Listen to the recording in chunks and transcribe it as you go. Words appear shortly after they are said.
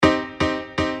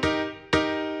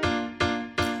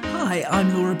Hi,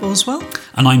 I'm Laura Boswell.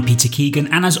 And I'm Peter Keegan,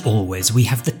 and as always, we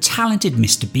have the talented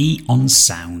Mr. B on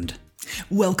sound.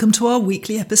 Welcome to our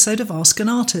weekly episode of Ask an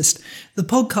Artist, the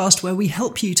podcast where we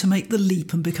help you to make the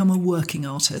leap and become a working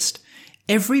artist.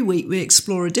 Every week we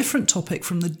explore a different topic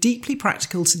from the deeply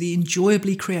practical to the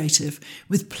enjoyably creative,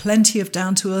 with plenty of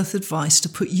down-to-earth advice to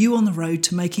put you on the road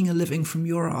to making a living from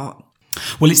your art.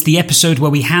 Well, it's the episode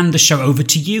where we hand the show over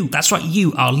to you. That's right,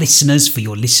 you, our listeners, for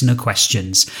your listener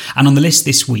questions. And on the list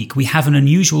this week, we have an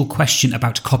unusual question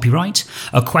about copyright,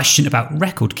 a question about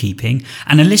record keeping,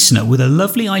 and a listener with a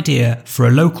lovely idea for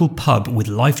a local pub with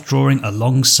life drawing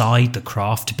alongside the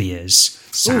craft beers.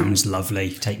 Sounds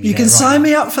lovely. Take me there. You can sign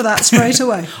me up for that straight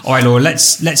away. All right, Laura,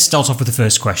 let's start off with the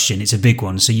first question. It's a big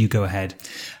one, so you go ahead.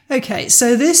 Okay,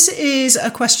 so this is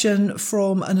a question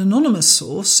from an anonymous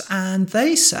source, and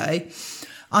they say,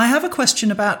 I have a question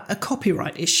about a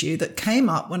copyright issue that came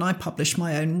up when I published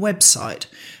my own website.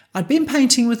 I'd been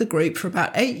painting with a group for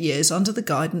about 8 years under the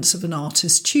guidance of an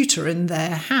artist tutor in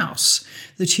their house.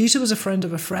 The tutor was a friend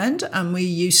of a friend, and we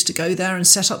used to go there and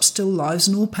set up still lives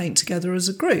and all paint together as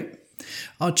a group.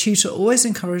 Our tutor always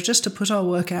encouraged us to put our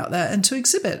work out there and to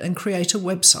exhibit and create a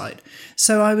website.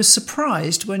 So I was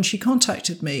surprised when she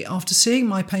contacted me after seeing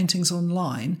my paintings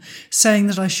online, saying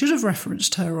that I should have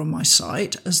referenced her on my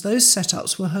site as those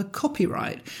setups were her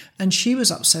copyright, and she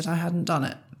was upset I hadn't done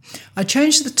it. I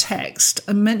changed the text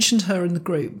and mentioned her in the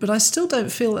group, but I still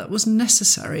don't feel that was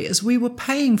necessary as we were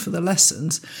paying for the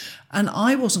lessons and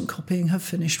I wasn't copying her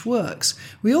finished works.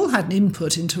 We all had an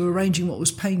input into arranging what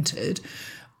was painted,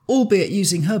 albeit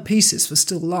using her pieces for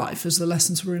still life as the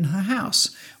lessons were in her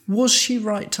house. Was she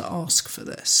right to ask for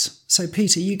this? So,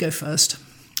 Peter, you go first.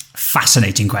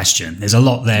 Fascinating question. There's a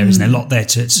lot there, isn't there? A lot there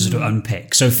to sort of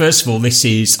unpick. So first of all, I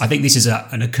think this is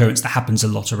an occurrence that happens a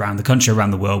lot around the country,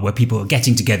 around the world, where people are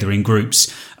getting together in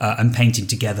groups and painting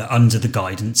together under the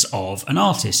guidance of an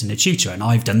artist and a tutor. And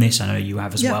I've done this, I know you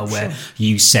have as well, where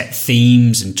you set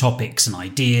themes and topics and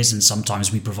ideas, and sometimes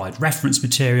we provide reference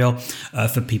material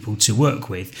for people to work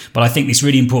with. But I think it's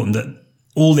really important that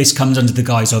all this comes under the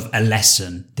guise of a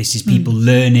lesson. This is people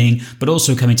learning, but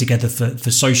also coming together for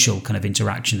social kind of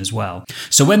interaction as well.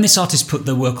 So when this artist put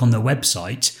their work on their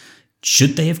website,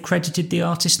 should they have credited the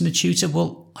artist and the tutor?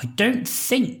 Well, I don't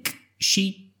think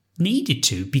she needed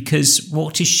to, because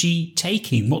what is she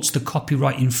taking? What's the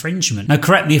copyright infringement? Now,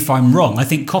 correct me if I'm wrong. I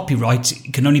think copyright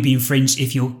can only be infringed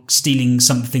if you're stealing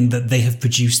something that they have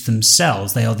produced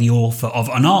themselves. They are the author of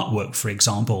an artwork, for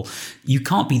example. You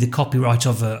can't be the copyright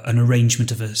of an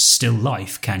arrangement of a still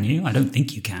life, can you? I don't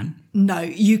think you can. No,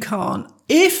 you can't.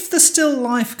 If the still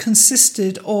life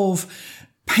consisted of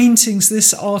paintings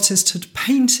this artist had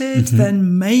painted,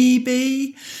 then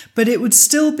maybe, but it would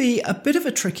still be a bit of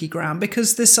a tricky ground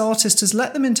because this artist has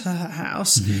let them into her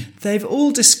house. They've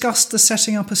all discussed the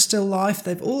setting up a still life.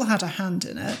 They've all had a hand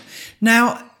in it.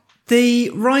 Now, the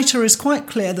writer is quite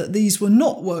clear that these were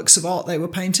not works of art they were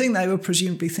painting. They were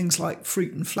presumably things like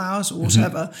fruit and flowers or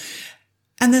whatever.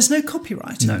 And there's no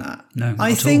copyright in that. No,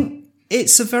 I think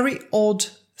it's a very odd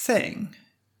thing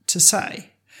to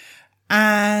say.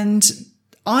 And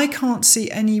I can't see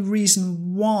any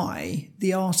reason why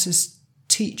the artist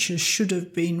teacher should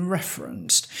have been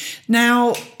referenced.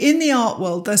 Now, in the art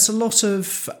world, there's a lot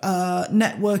of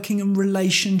networking and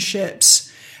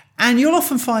relationships, and you'll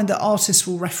often find that artists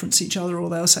will reference each other, or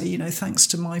they'll say, thanks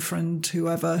to my friend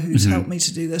whoever who's helped me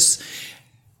to do this.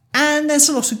 And there's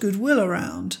a lot of goodwill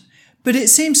around. But it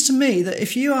seems to me that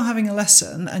if you are having a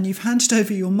lesson and you've handed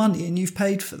over your money and you've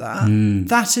paid for that,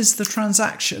 that is the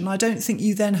transaction. I don't think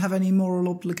you then have any moral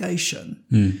obligation.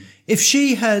 If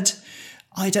she had,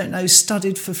 I don't know,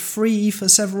 studied for free for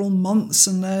several months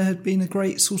and there had been a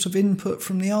great sort of input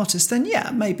from the artist, then yeah,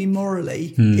 maybe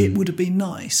morally it would have been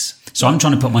nice. So I'm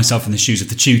trying to put myself in the shoes of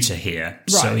the tutor here.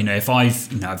 Right. So, if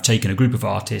I've taken a group of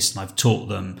artists and I've taught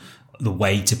them the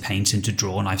way to paint and to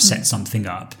draw, and I've set something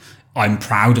up, I'm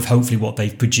proud of hopefully what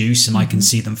they've produced, and I can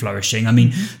see them flourishing. I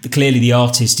mean, clearly the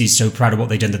artist is so proud of what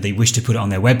they've done that they wish to put it on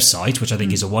their website, which I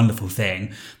think is a wonderful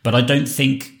thing. But I don't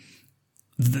think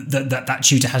that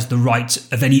tutor has the right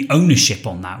of any ownership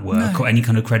on that work or any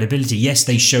kind of credibility. Yes,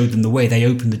 they showed them the way, they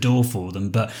opened the door for them,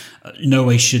 but no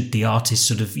way should the artist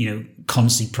sort of,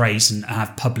 constantly praise and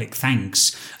have public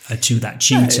thanks to that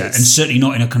tutor, and certainly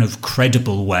not in a kind of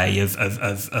credible way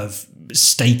of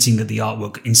stating that the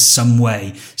artwork in some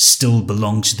way still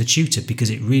belongs to the tutor, because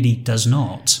it really does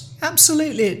not.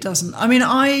 Absolutely, it doesn't. I mean,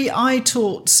 I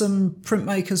taught some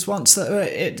printmakers once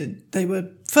that they were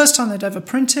first time they'd ever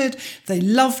printed. They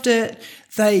loved it.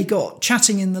 They got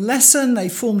chatting in the lesson. They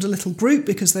formed a little group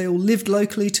because they all lived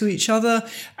locally to each other.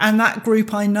 And that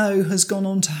group, I know, has gone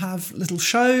on to have little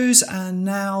shows, and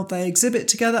now they exhibit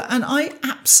together. And I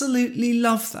absolutely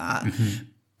love that. Mm-hmm.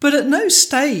 But at no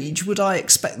stage would I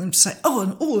expect them to say, oh,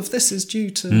 and all of this is due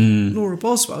to Laura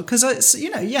Boswell. Because it's,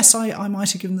 yes, I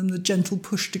might have given them the gentle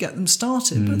push to get them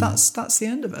started, but that's the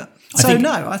end of it.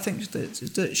 I think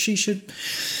that she should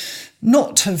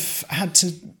not have had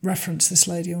to reference this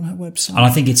lady on her website. And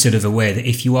I think it's sort of aware that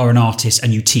if you are an artist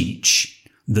and you teach,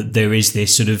 that there is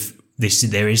this sort of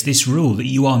there is this rule that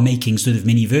you are making sort of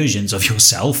mini versions of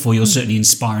yourself, or you're certainly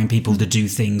inspiring people to do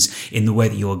things in the way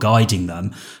that you're guiding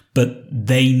them. But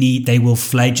they will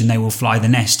fledge and they will fly the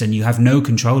nest, and you have no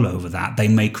control over that. They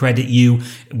may credit you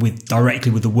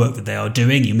directly with the work that they are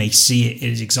doing. You may see it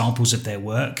as examples of their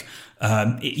work.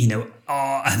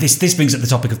 This brings up the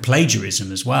topic of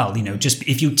plagiarism as well. Just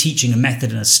if you're teaching a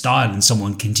method and a style and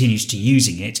someone continues to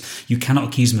using it, you cannot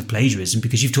accuse them of plagiarism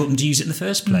because you've taught them to use it in the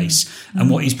first place. And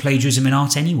what is plagiarism in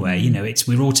art anyway?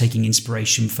 We're all taking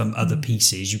inspiration from other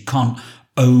pieces. You can't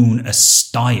own a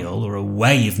style or a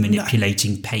way of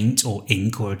manipulating paint or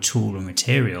ink or a tool or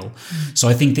material. So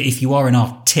I think that if you are an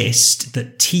artist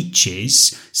that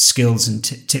teaches skills and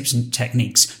tips and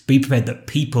techniques, be prepared that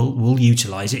people will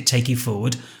utilize it, take you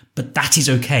forward. But that is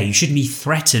okay. You shouldn't be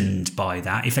threatened by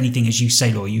that. If anything, as you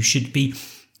say, Laura, you should be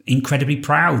incredibly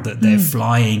proud that they're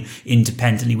flying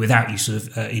independently without you sort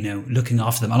of, looking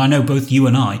after them. And I know both you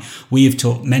and we have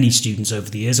taught many students over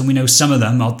the years, and we know some of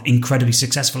them are incredibly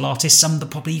successful artists, some are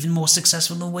probably even more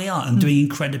successful than we are and doing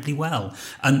incredibly well.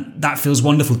 And that feels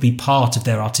wonderful to be part of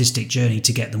their artistic journey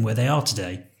to get them where they are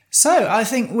today. So I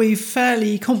think we've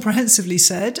fairly comprehensively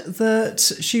said that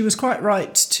she was quite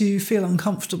right to feel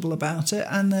uncomfortable about it,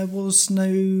 and there was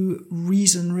no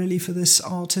reason really for this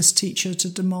artist teacher to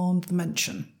demand the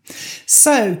mention.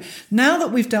 So now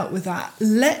that we've dealt with that,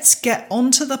 let's get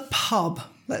onto the pub.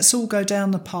 Let's all go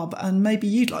down the pub, and maybe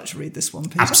you'd like to read this one,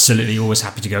 Peter. Absolutely, always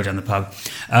happy to go down the pub.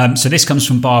 So this comes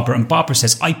from Barbara, and Barbara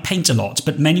says, I paint a lot,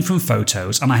 but mainly from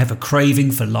photos, and I have a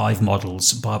craving for live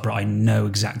models. Barbara, I know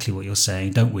exactly what you're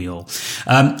saying, don't we all?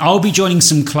 I'll be joining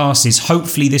some classes,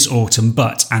 hopefully this autumn,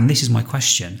 but, and this is my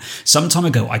question, some time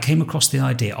ago I came across the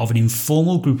idea of an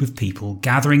informal group of people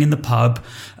gathering in the pub,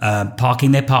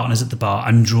 parking their partners at the bar,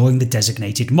 and drawing the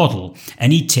designated model.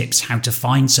 Any tips how to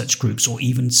find such groups or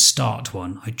even start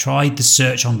one? I tried the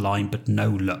search online, but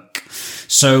no luck.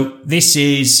 So this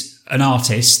is an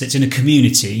artist that's in a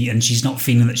community, and she's not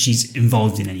feeling that she's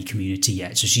involved in any community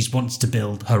yet. So she wants to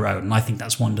build her own. And I think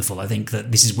that's wonderful. I think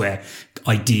that this is where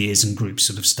ideas and groups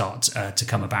sort of start to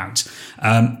come about.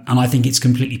 And I think it's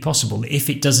completely possible. If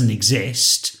it doesn't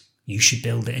exist, you should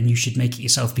build it and you should make it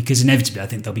yourself, because inevitably I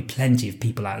think there'll be plenty of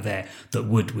people out there that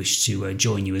would wish to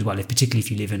join you as well. Particularly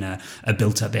if you live in a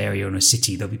built-up area or in a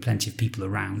city, there'll be plenty of people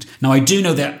around. Now, I do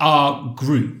know there are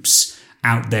groups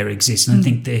out there exist, and I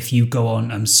think that if you go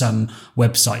on some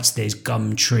websites, there's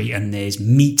Gumtree and there's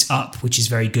Meetup, which is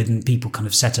very good, and people kind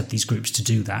of set up these groups to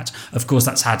do that. Of course,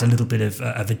 that's had a little bit of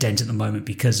a dent at the moment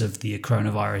because of the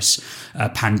coronavirus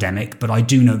pandemic, but I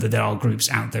do know that there are groups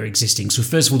out there existing. So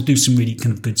first of all, do some really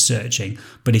kind of good searching,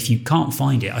 but if you can't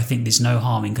find it, I think there's no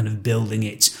harm in kind of building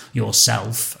it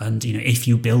yourself, and if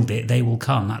you build it, they will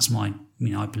come. That's my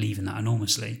I believe in that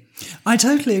enormously. I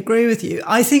totally agree with you.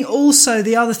 I think also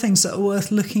the other things that are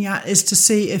worth looking at is to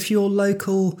see if your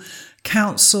local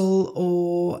council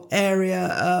or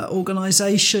area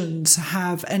organisations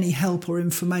have any help or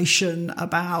information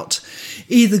about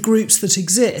either groups that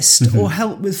exist or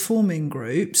help with forming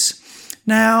groups.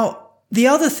 Now, the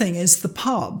other thing is the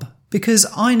pub, because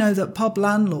I know that pub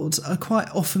landlords are quite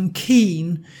often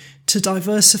keen to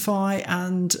diversify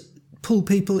and pull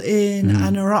people in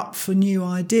and are up for new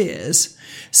ideas.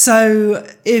 So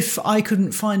if I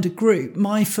couldn't find a group,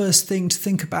 my first thing to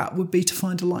think about would be to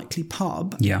find a likely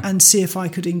pub and see if I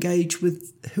could engage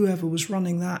with whoever was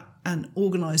running that and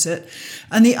organise it.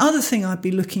 And the other thing I'd be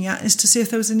looking at is to see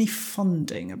if there was any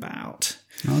funding about.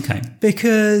 Okay.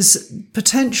 Because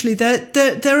potentially there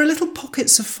are little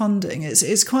pockets of funding.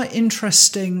 It's quite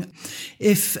interesting.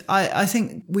 If I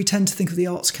think we tend to think of the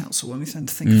Arts Council when we tend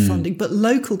to think of funding, but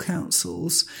local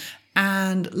councils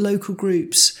and local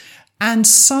groups and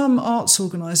some arts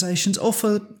organisations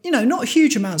offer, not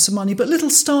huge amounts of money, but little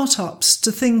startups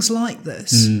to things like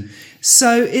this.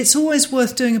 So it's always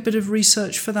worth doing a bit of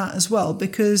research for that as well,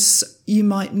 because, you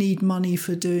might need money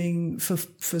for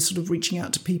sort of reaching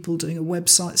out to people, doing a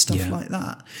website, stuff like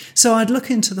that. So I'd look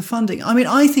into the funding. I mean,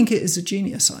 I think it is a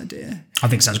genius idea. I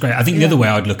think it sounds great. I think the other way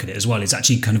I'd look at it as well is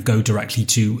actually kind of go directly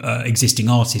to existing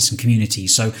artists and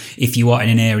communities. So if you are in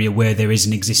an area where there is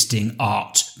an existing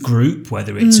art group,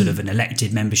 whether it's sort of an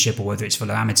elected membership or whether it's full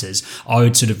of amateurs, I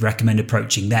would sort of recommend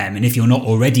approaching them. And if you're not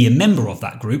already a member of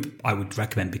that group, I would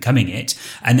recommend becoming it,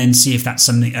 and then see if that's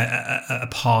something, a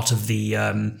part of the,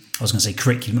 I was going to say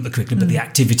curriculum, not the curriculum, but the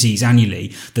activities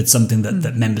annually, that's something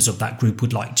that members of that group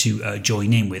would like to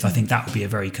join in with. I think that would be a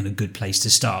very kind of good place to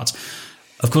start.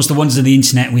 Of course, the ones on the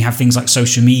internet, we have things like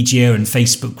social media and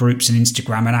Facebook groups and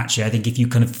Instagram. And actually, I think if you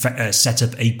kind of set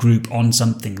up a group on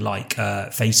something like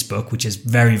Facebook, which is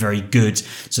very, very good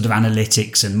sort of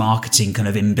analytics and marketing kind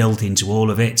of inbuilt into all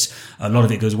of it, a lot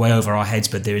of it goes way over our heads,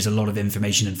 but there is a lot of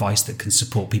information advice that can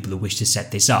support people who wish to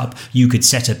set this up. You could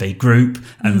set up a group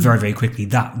and very, very quickly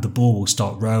the ball will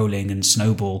start rolling and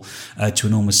snowball to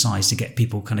enormous size to get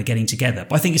people kind of getting together.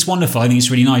 But I think it's wonderful. I think it's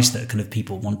really nice that kind of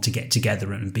people want to get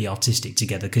together and be artistic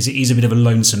together, because it is a bit of a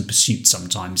lonesome pursuit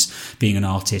sometimes, being an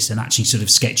artist, and actually sort of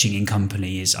sketching in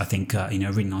company is, I think, a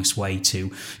really nice way to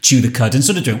chew the cud and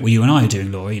sort of do what you and I are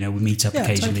doing, Laura. We meet up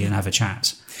occasionally and have a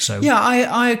chat. So yeah,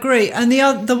 I agree. And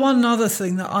the one other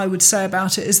thing that I would say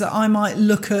about it is that I might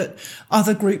look at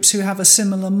other groups who have a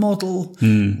similar model,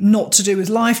 not to do with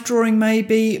life drawing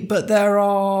maybe, but there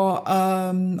are,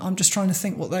 I'm just trying to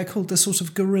think what they're called, the sort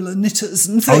of guerrilla knitters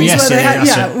and things. Oh yes,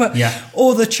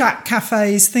 or the chat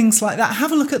cafes, things like that.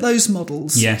 Have a look at those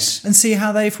models, yes, and see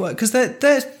how they've worked, because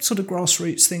they're sort of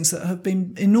grassroots things that have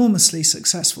been enormously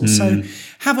successful. So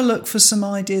have a look for some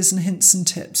ideas and hints and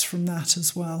tips from that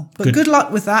as well. But good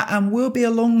luck with that, and we'll be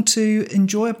along to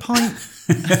enjoy a pint.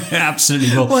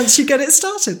 Absolutely. Well, once you get it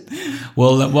started.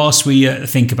 Well, whilst we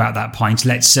think about that pint,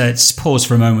 let's pause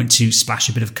for a moment to splash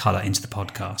a bit of colour into the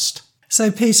podcast.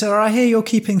 So, Peter, I hear you're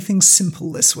keeping things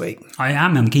simple this week. I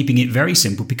am. I'm keeping it very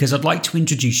simple because I'd like to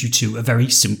introduce you to a very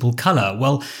simple colour.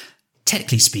 Well,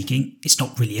 technically speaking, it's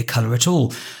not really a colour at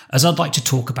all, as I'd like to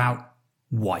talk about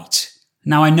white.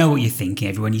 Now, I know what you're thinking,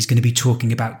 everyone. He's going to be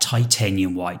talking about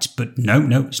titanium white. But no,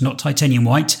 it's not titanium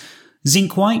white.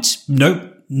 Zinc white? Nope.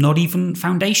 Not even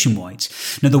foundation white.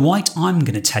 Now, the white I'm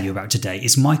going to tell you about today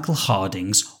is Michael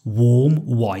Harding's Warm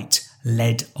White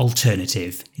Lead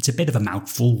Alternative. It's a bit of a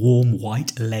mouthful, Warm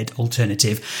White Lead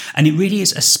Alternative, and it really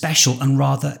is a special and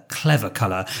rather clever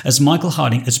colour, as Michael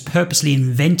Harding has purposely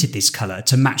invented this colour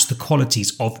to match the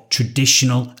qualities of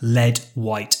traditional lead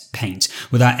white paint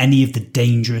without any of the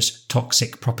dangerous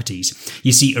toxic properties.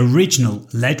 You see, original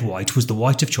lead white was the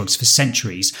white of choice for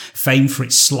centuries, famed for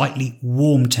its slightly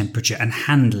warm temperature and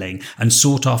handling, and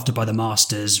sought after by the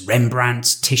masters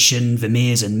Rembrandt, Titian,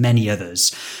 Vermeers and many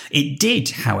others. It did,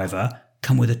 however,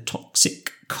 come with a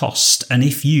toxic cost, and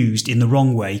if used in the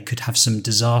wrong way could have some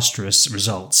disastrous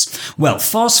results. Well,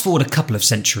 fast forward a couple of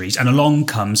centuries and along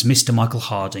comes Mr. Michael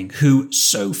Harding, who,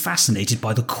 so fascinated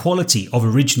by the quality of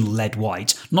original lead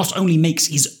white, not only makes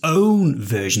his own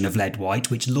version of lead white,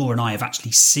 which Laura and I have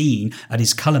actually seen at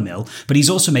his colour mill, but he's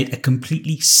also made a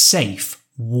completely safe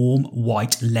warm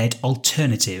white lead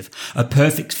alternative, a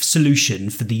perfect solution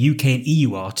for the UK and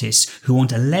EU artists who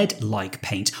want a lead-like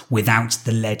paint without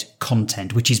the lead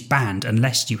content, which is banned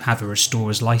unless you have a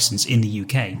restorer's license in the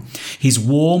UK. His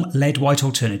warm lead white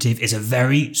alternative is a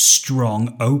very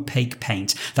strong opaque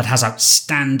paint that has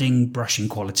outstanding brushing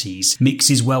qualities,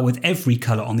 mixes well with every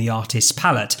colour on the artist's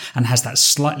palette, and has that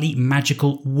slightly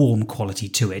magical warm quality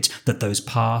to it that those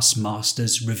past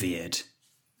masters revered.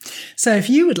 So if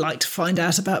you would like to find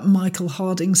out about Michael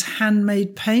Harding's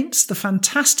handmade paints, the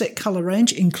fantastic colour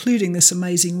range, including this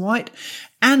amazing white,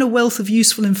 and a wealth of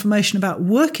useful information about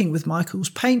working with Michael's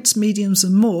paints, mediums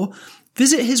and more,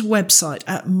 visit his website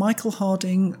at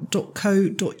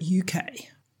michaelharding.co.uk.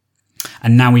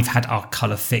 And now we've had our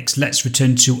colour fix, let's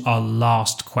return to our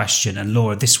last question. And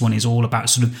Laura, this one is all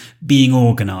about sort of being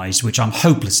organised, which I'm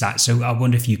hopeless at. So I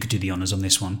wonder if you could do the honours on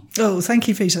this one. Oh, thank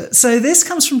you, Peter. So this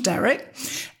comes from Derek.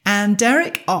 And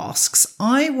Derek asks,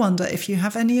 I wonder if you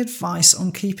have any advice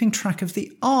on keeping track of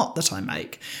the art that I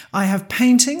make. I have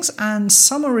paintings and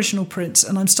some original prints,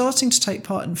 and I'm starting to take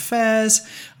part in fairs.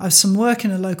 I have some work in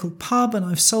a local pub and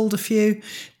I've sold a few.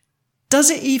 Does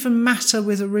it even matter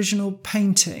with original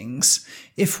paintings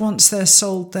if once they're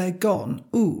sold, they're gone?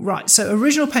 Ooh, right. So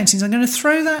original paintings, I'm going to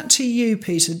throw that to you,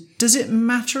 Peter. Does it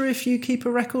matter if you keep a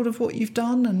record of what you've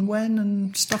done and when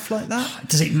and stuff like that?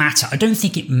 Does it matter? I don't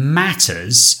think it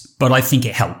matters, but I think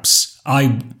it helps.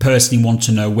 I personally want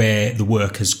to know where the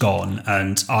work has gone,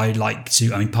 and I like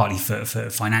to, I mean, partly for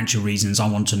financial reasons, I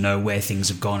want to know where things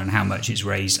have gone and how much it's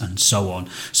raised and so on.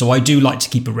 So I do like to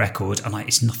keep a record, and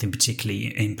it's nothing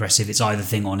particularly impressive. It's either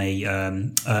thing on a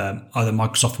either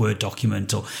Microsoft Word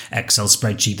document or Excel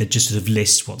spreadsheet that just sort of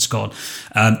lists what's gone.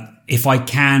 If I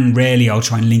can, rarely I'll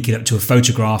try and link it up to a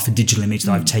photograph, a digital image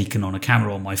that I've taken on a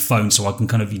camera on my phone, so I can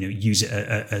kind of, use it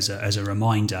as a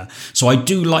reminder. So I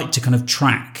do like to kind of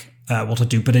track what I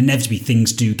do, but inevitably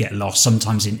things do get lost,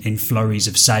 sometimes in flurries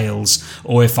of sales,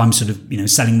 or if I'm sort of,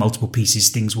 selling multiple pieces,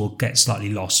 things will get slightly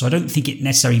lost. So I don't think it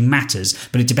necessarily matters,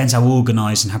 but it depends how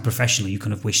organized and how professional you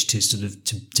kind of wish to sort of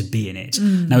to be in it.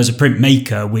 Now, as a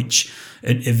printmaker, which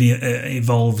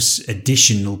evolves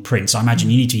additional prints, I imagine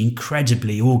you need to be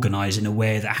incredibly organized and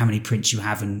aware that how many prints you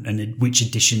have and which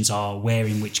editions are where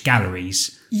in which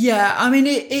galleries. Yeah, I mean,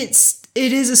 it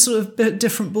is a sort of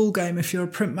different ballgame if you're a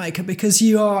printmaker, because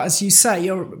you are, as you say,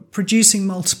 you're producing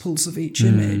multiples of each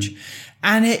image.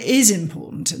 And it is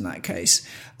important in that case.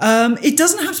 It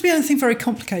doesn't have to be anything very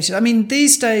complicated. I mean,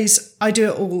 these days I do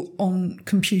it all on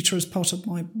computer as part of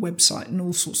my website and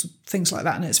all sorts of things like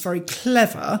that. And it's very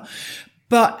clever.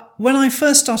 But when I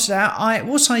first started out,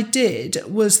 what I did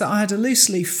was that I had a loose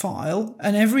leaf file,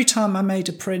 and every time I made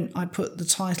a print, I put the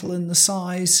title and the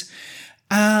size.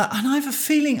 And I have a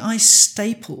feeling I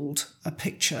stapled a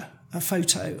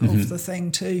photo of the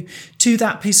thing to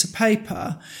that piece of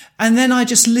paper. And then I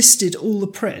just listed all the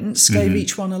prints, gave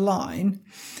each one a line.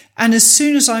 And as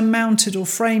soon as I mounted or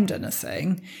framed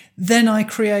anything, then I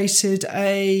created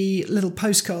a little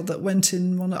postcard that went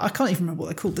in one. I can't even remember what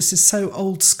they're called. This is so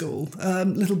old school.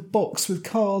 Little box with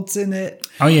cards in it.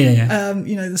 Oh, yeah.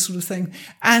 The sort of thing.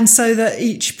 And so that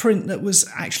each print that was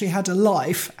actually had a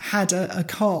life had a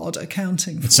card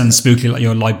accounting for it. It sounds spooky, like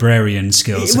your librarian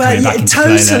skills. Well, yeah,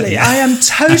 totally. Yeah. I am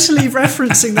totally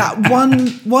referencing that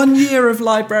one year of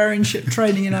librarianship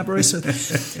training in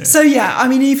Aberystwyth. So, yeah, I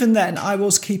mean, even then I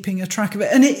was keeping a track of it.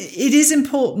 And it is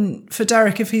important for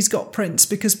Derek if he's got prints,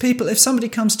 because if somebody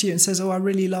comes to you and says, I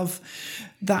really love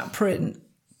that print,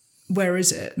 where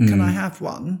is it? Can I have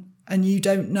one? And you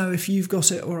don't know if you've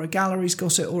got it or a gallery's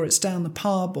got it or it's down the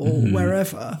pub or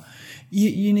wherever,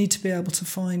 you need to be able to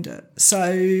find it.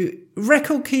 So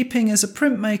record keeping as a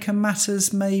printmaker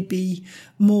matters maybe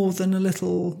more than a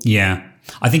little... Yeah.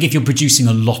 I think if you're producing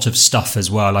a lot of stuff as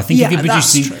well, I think if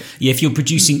you're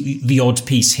producing the odd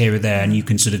piece here or there, and you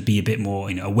can sort of be a bit more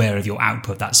aware of your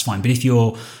output, that's fine. But if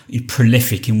you're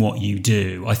prolific in what you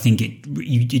do, I think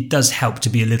it does help to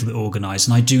be a little bit organised.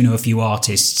 And I do know a few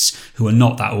artists who are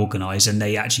not that organised, and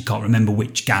they actually can't remember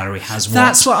which gallery has what.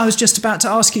 That's what I was just about to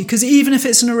ask you, because even if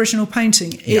it's an original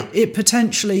painting, it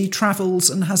potentially travels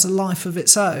and has a life of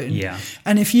its own. Yeah.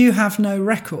 And if you have no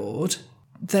record,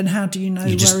 then how do you know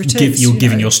where it is? You're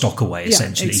giving your stock away,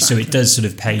 essentially. Yeah, exactly. So it does sort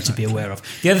of pay to be aware of.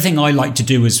 The other thing I like to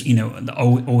do is,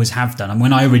 always have done, and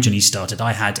when I originally started,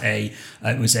 I had a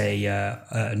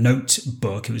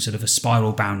notebook. It was sort of a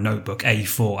spiral-bound notebook,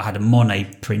 A4. I had a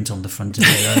Monet print on the front of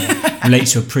it.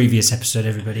 Relates to a previous episode,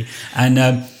 everybody. And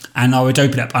I would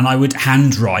open it up and I would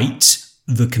handwrite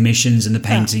the commissions and the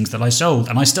paintings that I sold,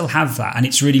 and I still have that, and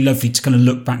it's really lovely to kind of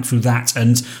look back through that.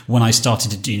 And when I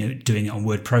started to doing it on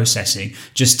word processing,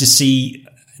 just to see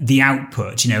the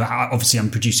output, obviously I'm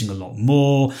producing a lot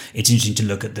more. It's interesting to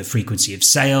look at the frequency of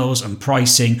sales and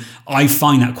pricing. I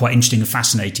find that quite interesting and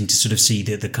fascinating to sort of see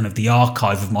the kind of the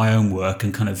archive of my own work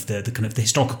and kind of the kind of the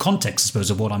historical context, I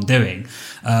suppose, of what I'm doing.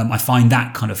 I find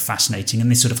that kind of fascinating. And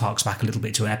this sort of harks back a little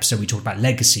bit to an episode we talked about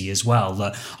legacy as well,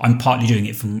 that I'm partly doing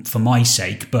it for my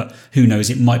sake, but who knows,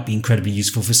 it might be incredibly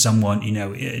useful for someone,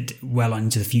 well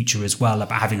into the future as well,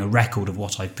 about having a record of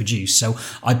what I produce. So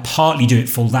I partly do it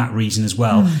for that reason as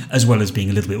well. As well as being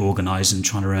a little bit organised and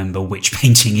trying to remember which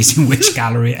painting is in which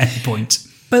gallery at any point.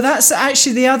 But that's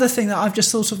actually the other thing that I've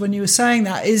just thought of when you were saying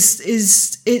that is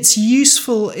it's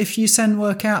useful if you send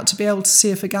work out to be able to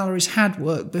see if a gallery's had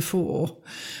work before,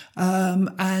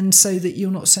 and so that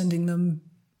you're not sending them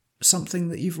something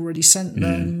that you've already sent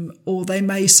them, or they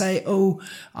may say,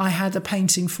 I had a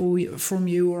painting from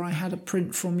you, or I had a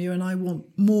print from you, and I want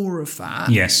more of that.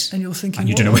 Yes. And you're thinking, and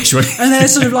you don't know which one. And they're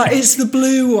sort of like, it's the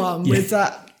blue one with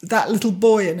that little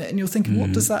boy in it, and you're thinking,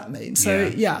 what does that mean?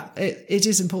 So it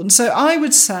is important. So I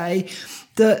would say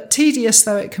that, tedious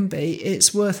though it can be,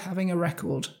 it's worth having a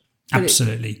record.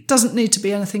 Absolutely. It doesn't need to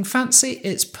be anything fancy.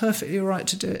 It's perfectly all right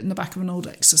to do it in the back of an old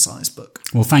exercise book.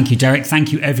 Well, thank you, Derek.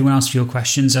 Thank you, everyone else, for your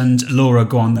questions. And Laura,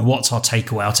 go on. What's our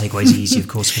takeaway? Our takeaway is easy, of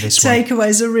course, for this one. Takeaway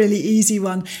is a really easy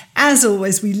one. As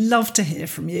always, we love to hear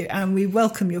from you and we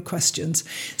welcome your questions.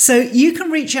 So you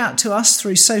can reach out to us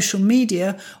through social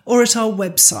media or at our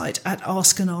website at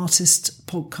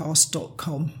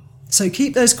askanartistpodcast.com. So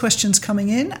keep those questions coming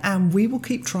in and we will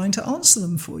keep trying to answer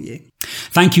them for you.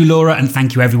 Thank you, Laura, and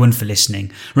thank you everyone for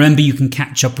listening. Remember, you can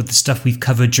catch up with the stuff we've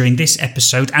covered during this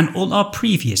episode and all our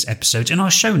previous episodes in our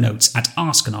show notes at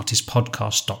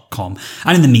askanartistpodcast.com.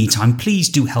 And in the meantime, please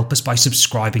do help us by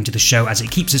subscribing to the show, as it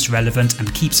keeps us relevant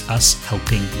and keeps us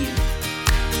helping you.